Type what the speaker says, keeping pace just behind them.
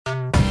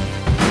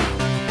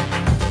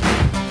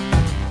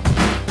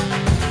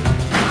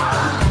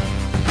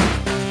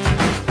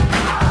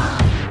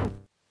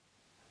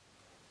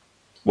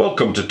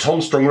Welcome to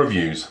Tom Strong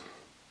Reviews.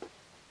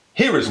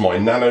 Here is my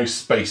Nano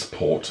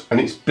Spaceport, and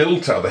it's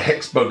built out of the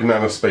HexBug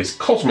Nano Space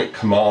Cosmic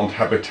Command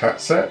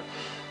Habitat set,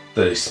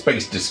 the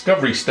Space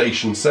Discovery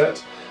Station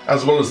set,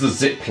 as well as the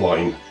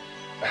Zipline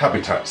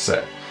Habitat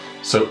set.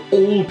 So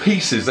all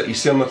pieces that you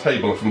see on the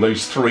table are from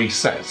those three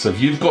sets. So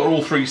if you've got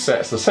all three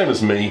sets, the same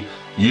as me,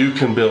 you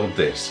can build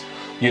this.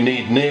 You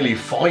need nearly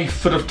 5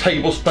 foot of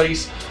table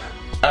space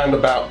and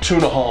about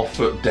 2.5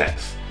 foot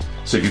depth.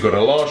 So if you've got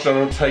a large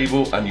nano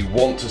table and you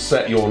want to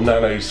set your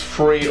nanos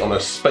free on a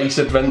space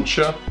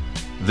adventure,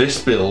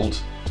 this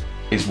build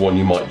is one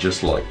you might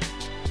just like.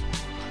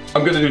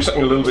 I'm going to do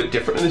something a little bit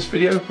different in this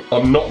video.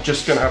 I'm not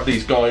just going to have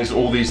these guys,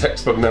 all these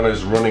HexBug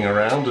Nanos running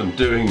around and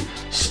doing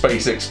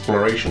space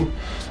exploration.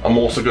 I'm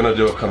also going to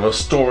do a kind of a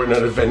story and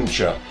an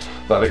adventure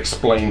that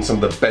explains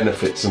some of the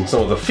benefits and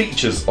some of the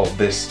features of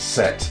this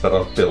set that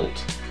I've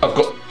built. I've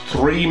got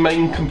 3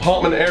 main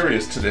compartment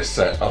areas to this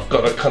set. I've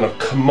got a kind of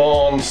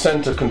command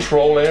center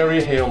control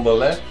area here on the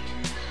left.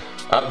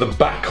 At the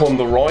back on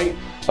the right,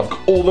 I've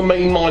got all the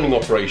main mining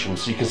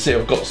operations. So you can see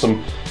I've got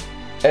some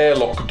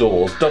airlock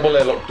doors, double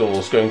airlock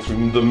doors going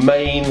through the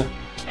main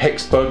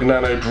HexBug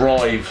Nano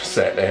drive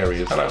set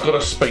areas. And I've got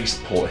a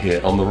spaceport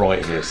here on the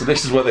right here. So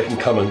this is where they can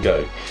come and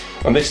go.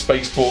 And this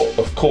spaceport,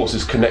 of course,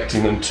 is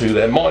connecting them to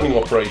their mining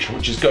operation,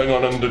 which is going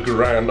on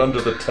underground, under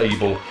the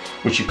table,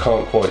 which you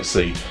can't quite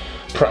see.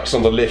 Perhaps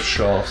on the lift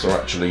shafts or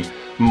actually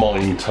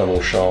mine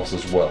tunnel shafts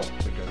as well.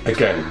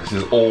 Again, this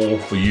is all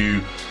for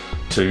you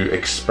to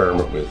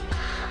experiment with.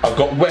 I've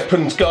got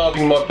weapons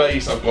guarding my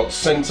base, I've got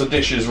sensor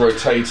dishes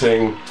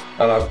rotating,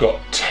 and I've got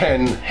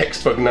 10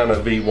 HexBug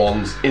Nano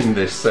V1s in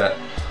this set,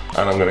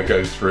 and I'm going to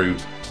go through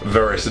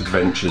various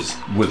adventures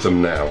with them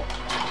now.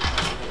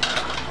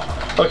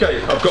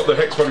 Okay, I've got the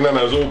HexBug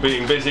Nanos all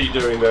being busy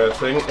doing their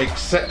thing,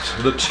 except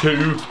the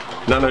 2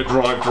 Nano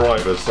Drive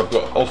drivers. I've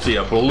got obviously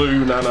a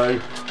blue Nano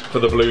for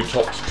the blue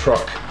topped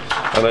truck,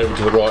 and over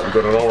to the right we've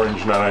got an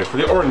orange Nano for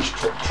the orange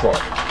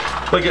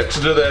truck. They get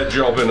to do their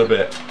job in a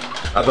bit.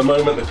 At the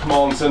moment the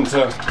command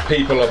center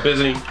people are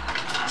busy,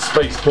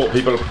 spaceport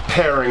people are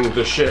preparing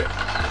the ship,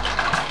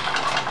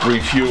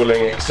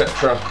 refueling,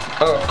 etc.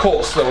 And of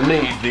course they'll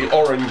need the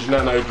orange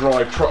Nano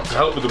Drive truck to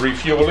help with the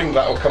refueling.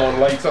 That will come on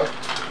later.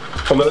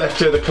 On the left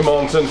here the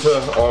command center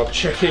are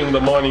checking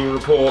the mining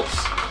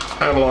reports,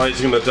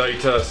 analysing the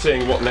data,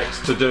 seeing what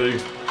next to do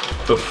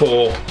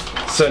before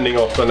sending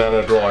off the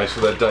nano drives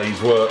for their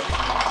day's work.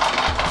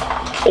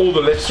 All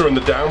the lifts are in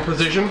the down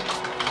position.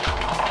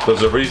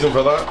 There's a reason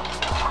for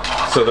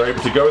that. So they're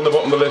able to go in the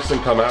bottom of the lifts and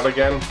come out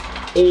again.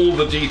 All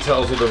the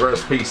details of the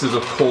various pieces,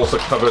 of course, are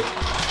covered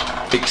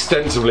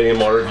extensively in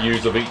my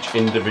reviews of each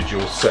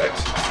individual set.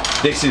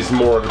 This is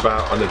more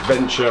about an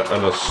adventure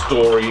and a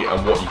story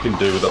and what you can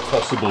do with a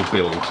possible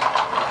build.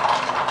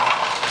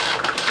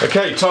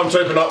 Okay, time to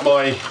open up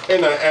my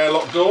inner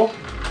airlock door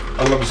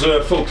and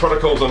observe full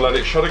protocols and let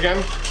it shut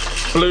again.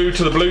 Blue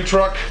to the blue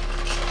truck,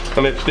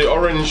 and if the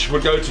orange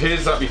would go to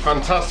his, that'd be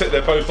fantastic.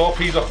 They're both off.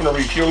 He's off on a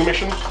refuel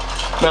mission.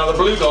 Now the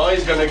blue guy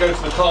is going to go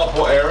to the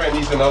carport area and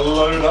he's going to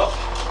load up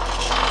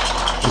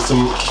with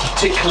some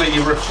particularly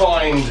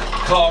refined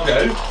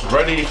cargo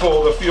ready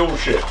for the fuel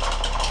ship.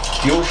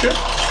 Fuel ship?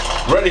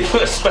 Ready for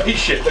the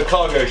spaceship, the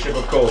cargo ship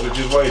of course, which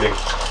is waiting.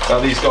 Now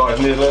these guys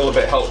need a little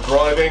bit of help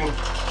driving,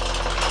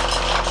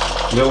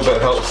 a little bit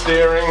of help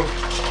steering.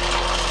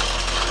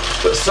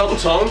 But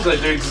sometimes they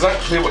do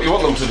exactly what you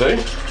want them to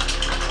do.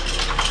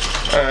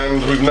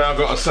 And we've now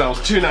got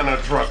ourselves 2 nano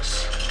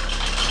trucks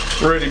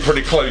really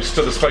pretty close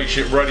to the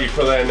spaceship, ready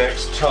for their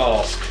next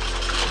task.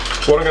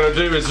 What I'm going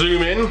to do is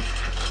zoom in,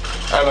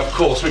 and of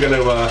course we're going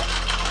to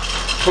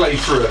play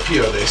through a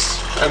few of this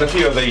and a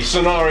few of the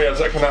scenarios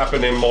that can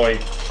happen in my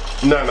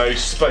nano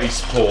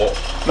spaceport.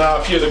 Now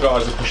a few of the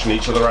guys are pushing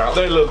each other out.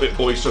 They're a little bit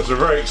boisterous. They're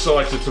very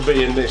excited to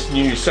be in this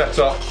new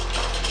setup.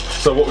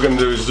 So what we're going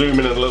to do is zoom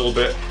in a little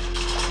bit,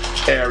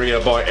 area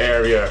by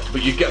area,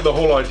 but you get the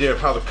whole idea of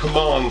how the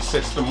command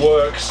system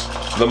works,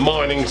 the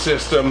mining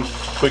system.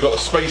 We've got the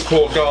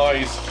spaceport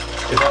guys.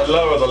 If I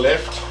lower the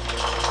lift,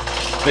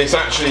 this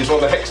actually is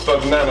one of the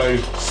HexBug Nano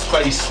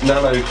Space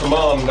Nano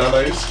Command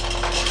Nanos,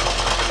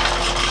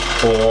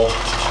 or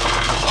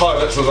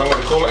pilots as I'm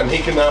going to call it, and he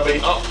can now be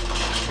up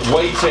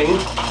waiting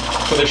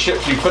for the ship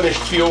to be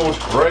finished,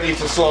 fueled, ready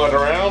to slide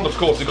around. Of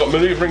course we've got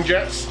manoeuvring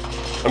jets,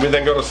 and we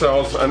then got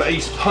ourselves an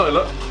ace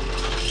pilot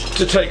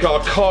to take our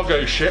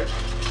cargo ship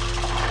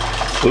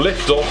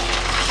lift off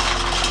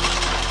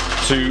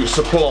to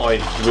supply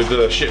with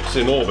the ships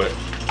in orbit.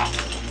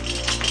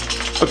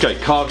 Okay,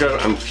 cargo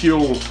and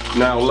fuel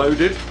now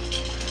loaded.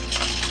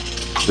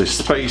 The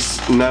Space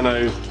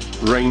Nano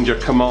Ranger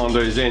Commander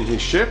is in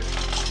his ship.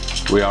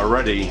 We are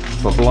ready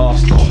for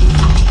blast off.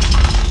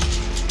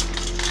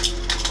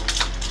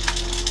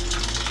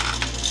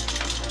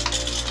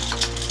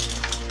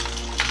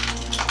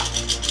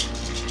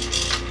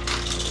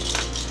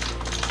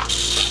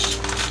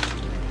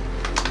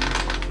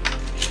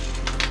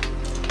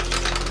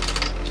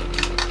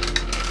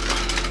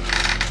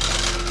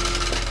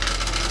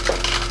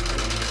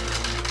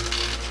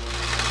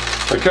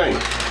 Okay,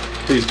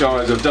 These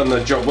guys have done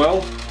their job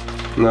well.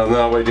 Now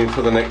they're waiting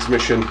for the next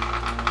mission,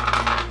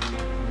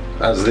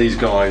 as these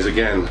guys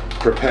again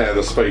prepare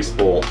the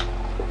spaceport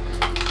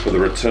for the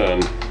return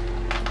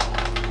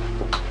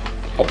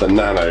of the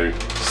Nano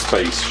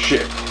Space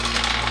ship.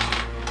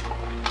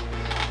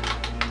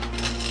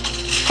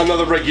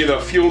 Another regular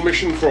fuel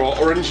mission for our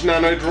orange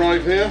nano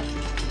drive here.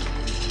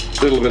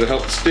 A little bit of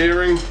help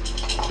steering.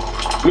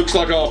 Looks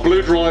like our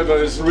blue driver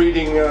is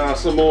reading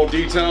some more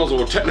details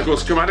or technical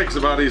schematics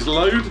about his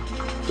load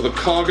for the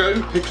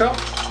cargo pickup.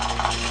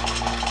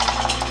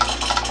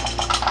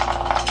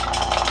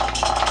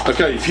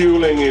 Okay,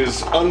 fueling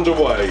is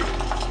underway.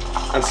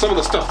 And some of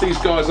the stuff these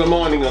guys are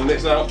mining on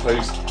this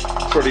outpost,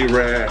 pretty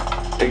rare,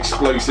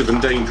 explosive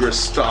and dangerous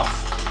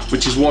stuff,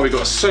 which is why we've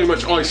got so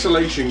much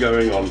isolation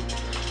going on.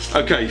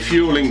 Okay,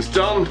 fueling's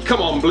done.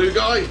 Come on, blue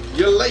guy,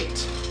 you're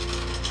late.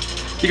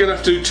 You're gonna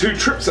have to do 2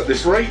 trips at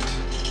this rate.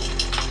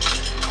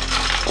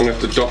 I'm gonna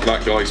have to dock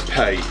that guy's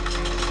pay.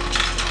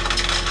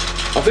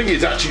 I think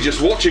he's actually just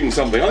watching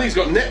something. I think he's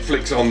got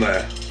Netflix on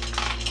there.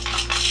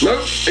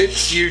 Nope,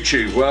 it's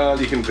YouTube.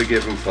 Well, you can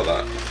forgive him for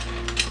that.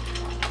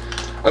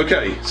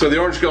 Okay, so the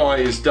orange guy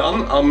is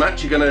done. I'm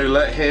actually gonna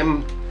let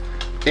him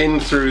in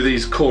through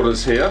these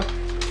quarters here.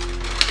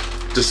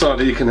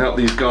 Decided he can help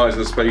these guys in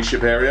the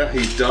spaceship area.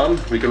 He's done.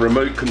 We can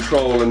remote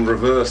control and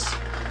reverse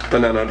the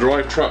nano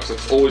drive trucks.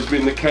 That's always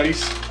been the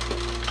case.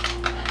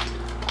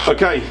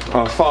 Okay,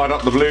 I fired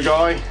up the blue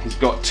guy. He's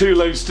got 2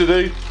 loads to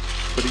do,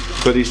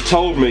 but he's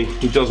told me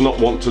he does not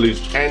want to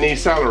lose any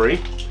salary,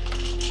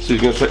 so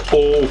he's going to take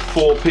all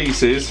 4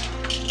 pieces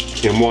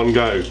in one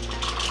go.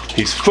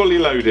 He's fully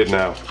loaded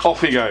now. Off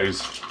he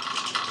goes.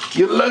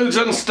 Your load's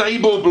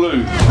unstable,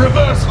 blue.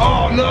 Reverse.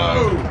 Oh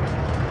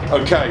no!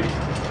 Okay.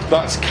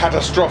 That's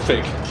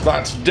catastrophic.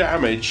 That's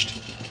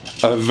damaged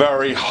a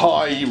very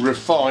high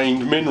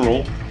refined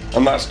mineral,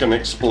 and that's going to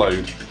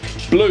explode.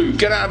 Blue,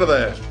 get out of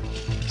there.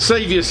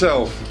 Save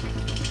yourself.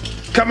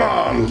 Come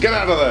on, get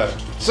out of there.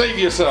 Save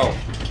yourself.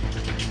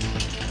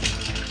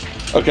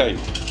 Okay,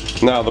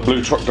 now the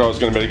blue truck driver is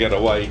going to be able to get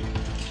away,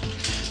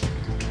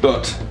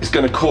 but it's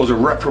going to cause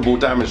irreparable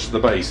damage to the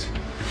base.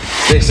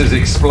 This is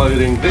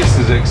exploding. This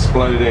is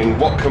exploding.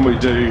 What can we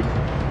do?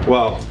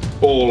 Well,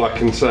 all I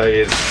can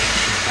say is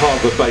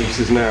part of the base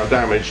is now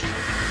damaged.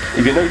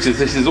 If you notice,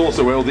 this is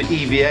also where all the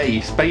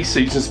EVA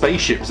spacesuits and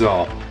spaceships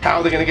are. How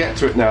are they going to get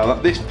to it now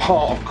that this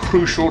part of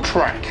crucial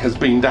track has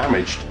been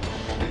damaged?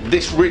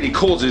 This really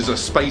causes a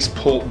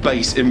spaceport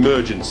base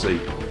emergency.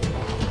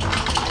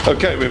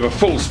 Okay, we have a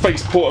full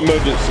spaceport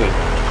emergency.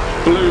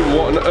 Blue,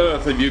 what on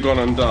earth have you gone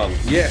and done?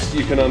 Yes,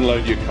 you can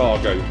unload your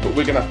cargo, but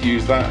we're going to have to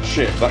use that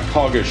ship, that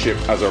cargo ship,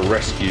 as a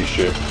rescue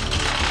ship.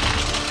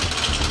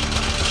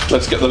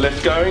 Let's get the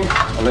lift going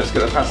and let's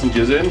get the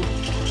passengers in.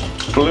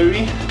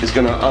 Bluey is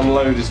going to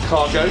unload his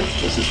cargo.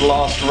 This is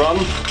last run,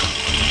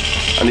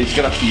 and he's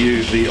going to have to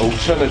use the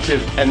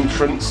alternative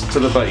entrance to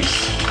the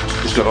base.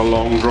 He's got a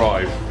long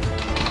drive.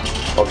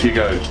 Off you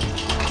go.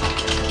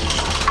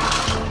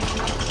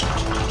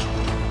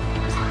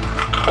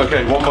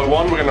 Okay, one by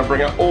one we're going to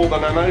bring out all the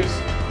nanos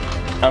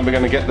and we're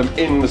going to get them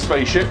in the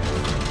spaceship,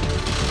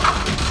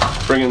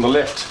 bringing the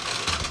lift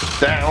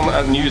down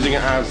and using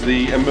it as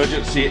the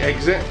emergency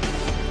exit.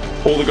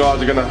 All the guys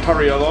are going to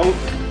hurry along.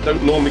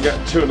 Don't normally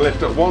get 2 in the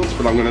lift at once,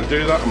 but I'm going to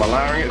do that. I'm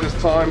allowing it this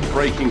time,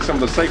 breaking some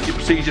of the safety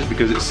procedures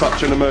because it's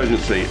such an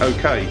emergency.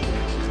 Okay,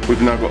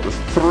 we've now got the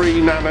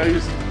 3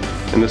 nanos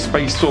in the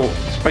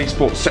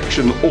spaceport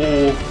section,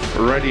 all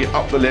ready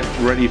up the lift,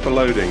 ready for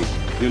loading.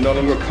 You're no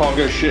longer a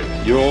cargo ship,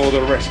 you're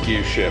the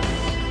rescue ship.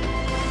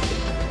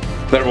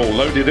 They're all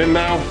loaded in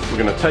now. We're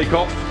going to take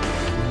off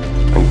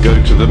and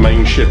go to the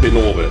main ship in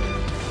orbit.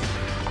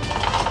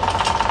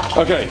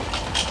 Okay,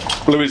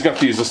 Bluey's going to have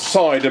to use a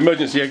side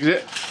emergency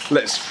exit.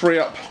 Let's free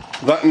up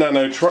that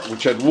nano truck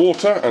which had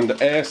water and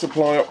air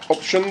supply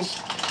options.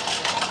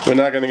 We're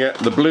now going to get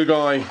the blue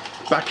guy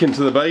back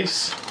into the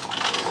base.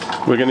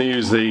 We're going to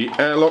use the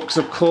airlocks,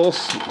 of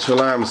course, to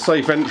allow him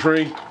safe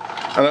entry.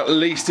 And at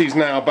least he's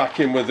now back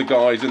in with the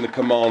guys in the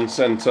command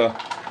center.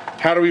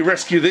 How do we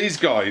rescue these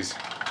guys?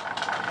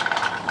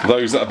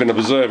 Those that have been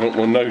observant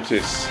will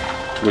notice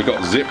we've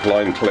got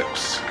zipline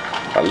clips.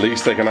 At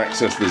least they can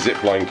access the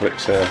zipline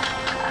clips here.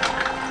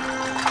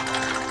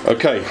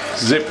 Okay,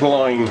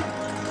 zipline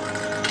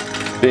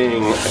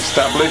being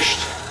established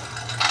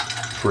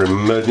for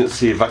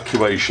emergency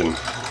evacuation.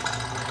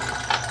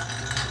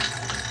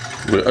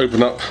 We'll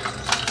open up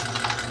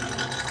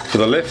for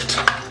the lift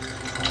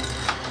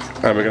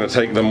and we're going to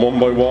take them one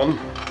by one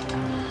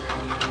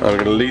and we're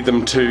going to lead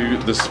them to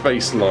the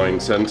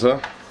Spaceline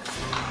Center.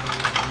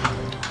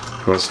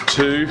 That's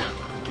 2.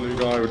 Blue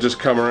guy will just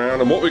come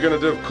around, and what we're going to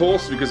do, of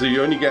course, because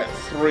you only get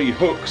 3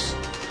 hooks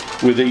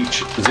with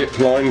each zip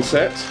line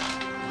set,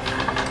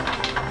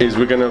 is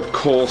we're going to, of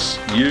course,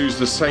 use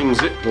the same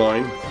zip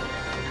line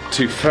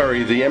to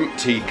ferry the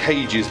empty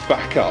cages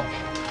back up.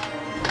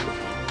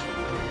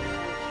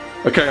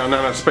 Okay, our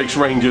Nano Space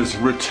Rangers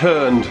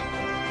returned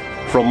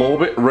from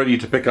orbit, ready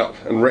to pick up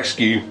and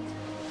rescue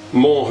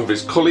more of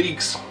his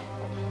colleagues.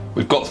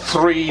 We've got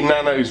 3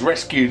 nanos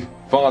rescued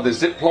via the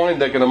zip line.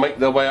 They're going to make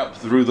their way up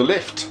through the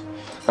lift,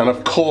 and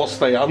of course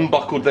they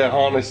unbuckled their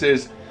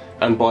harnesses,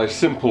 and by a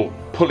simple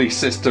pulley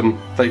system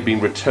they've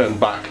been returned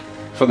back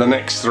for the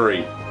next 3.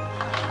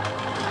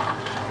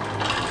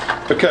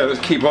 Okay, let's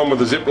keep on with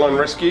the zipline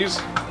rescues.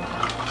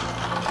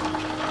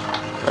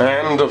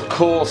 And of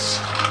course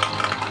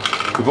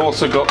we've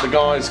also got the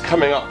guys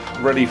coming up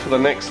ready for the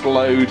next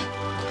load.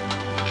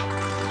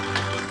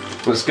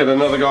 Let's get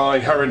another guy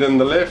hurried in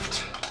the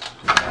lift.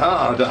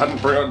 I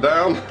hadn't brought it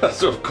down,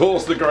 so of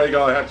course the grey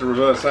guy had to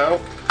reverse out.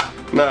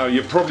 Now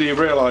you're probably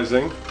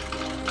realising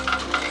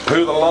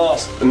who the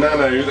last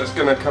nano that's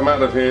going to come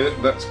out of here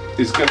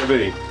is going to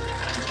be.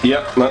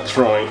 Yep, that's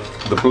right,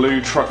 the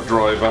blue truck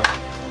driver,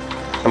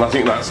 and I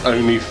think that's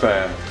only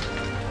fair.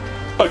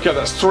 Okay,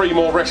 that's 3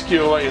 more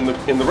rescue away in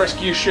the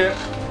rescue ship.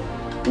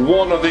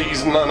 One of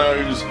these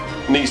nanos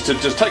needs to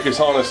just take his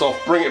harness off,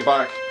 bring it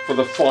back for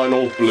the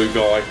final blue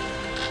guy,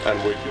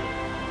 and we're good.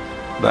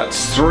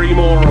 That's 3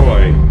 more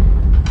away.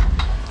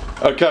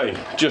 Okay,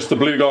 just the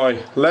blue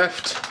guy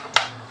left.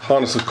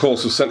 Harness of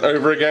course was sent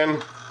over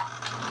again.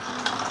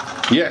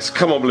 Yes,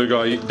 come on blue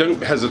guy,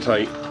 don't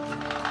hesitate.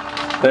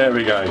 There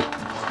we go.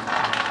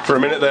 For a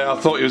minute there I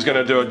thought he was going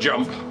to do a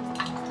jump.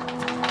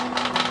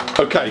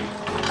 Okay,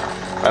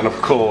 and of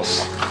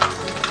course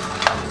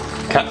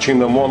catching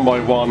them one by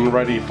one,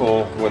 ready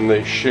for when the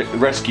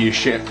rescue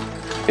ship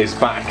is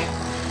back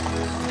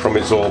from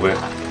its orbit.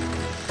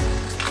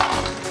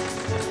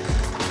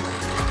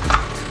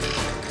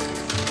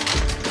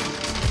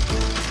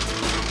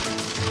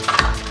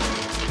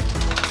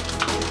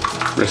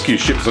 Rescue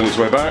ship's on its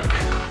way back.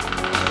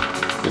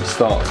 It'll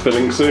start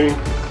filling soon.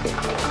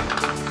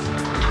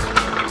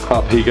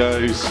 Up he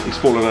goes. He's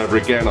fallen over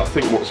again. I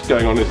think what's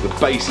going on is the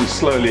base is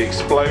slowly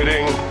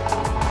exploding.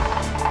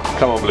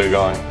 Come on, blue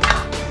guy.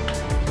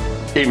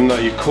 Even though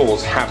you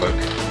cause havoc.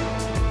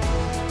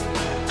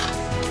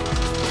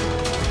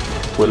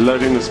 We're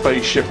loading the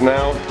spaceship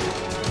now.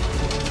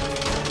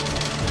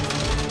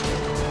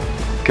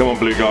 Come on,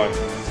 blue guy.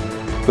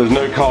 There's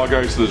no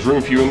cargo, so there's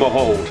room for you in the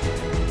hold.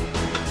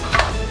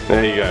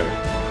 There you go.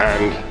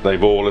 And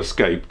they've all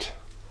escaped.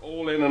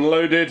 All in and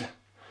loaded.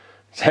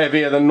 It's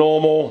heavier than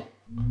normal,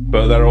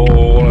 but they're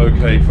all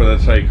okay for the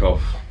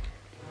takeoff.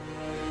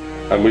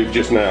 And we've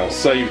just now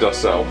saved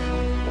ourselves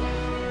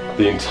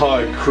the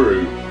entire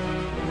crew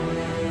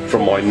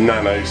from my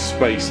nano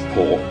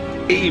spaceport.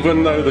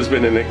 Even though there's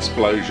been an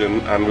explosion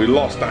and we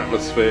lost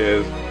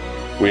atmosphere,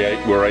 we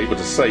were able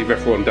to save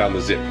everyone down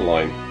the zip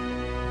line.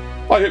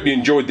 I hope you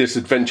enjoyed this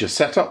adventure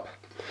setup.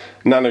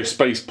 Nano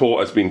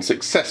Spaceport has been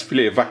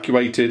successfully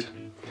evacuated.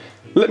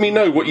 Let me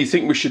know what you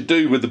think we should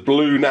do with the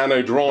blue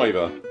nano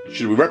driver.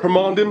 Should we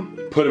reprimand him?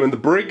 Put him in the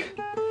brig?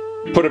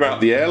 Put him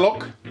out the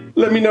airlock?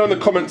 Let me know in the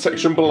comment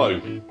section below.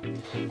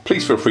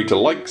 Please feel free to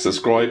like,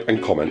 subscribe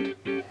and comment.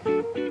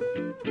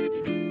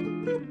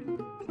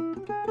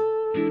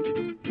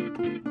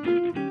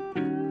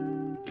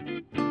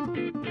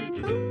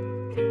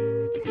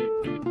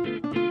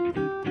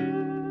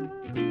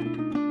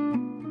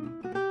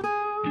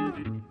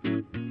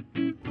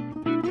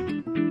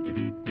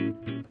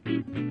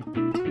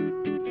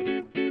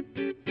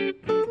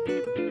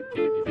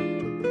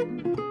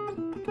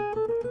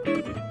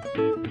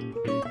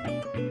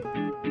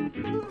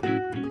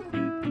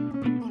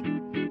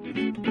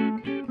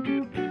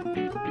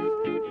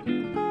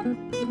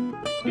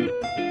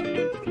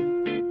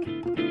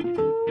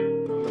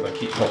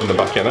 Up in the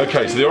back end.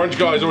 Okay, so the orange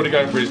guy is already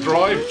going for his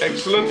drive.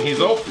 Excellent, he's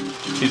off.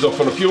 He's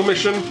off on a fuel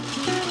mission.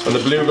 And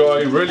the blue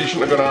guy really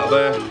shouldn't have gone out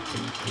there.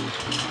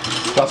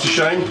 That's a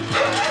shame.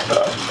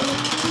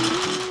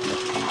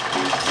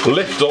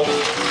 Lift off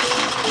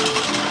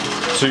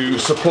to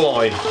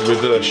supply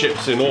with the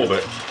ships in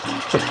orbit.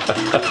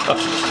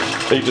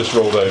 He just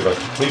rolled over.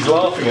 He's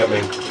laughing at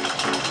me.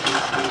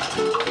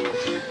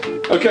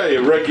 Okay,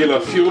 a regular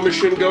fuel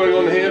mission going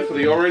on here for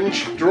the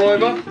orange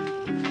driver.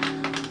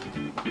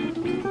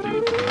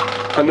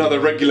 Another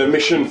regular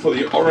mission for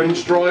the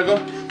orange driver.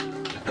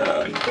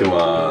 Come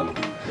on.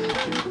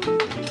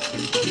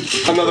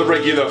 Another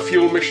regular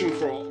fuel mission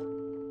for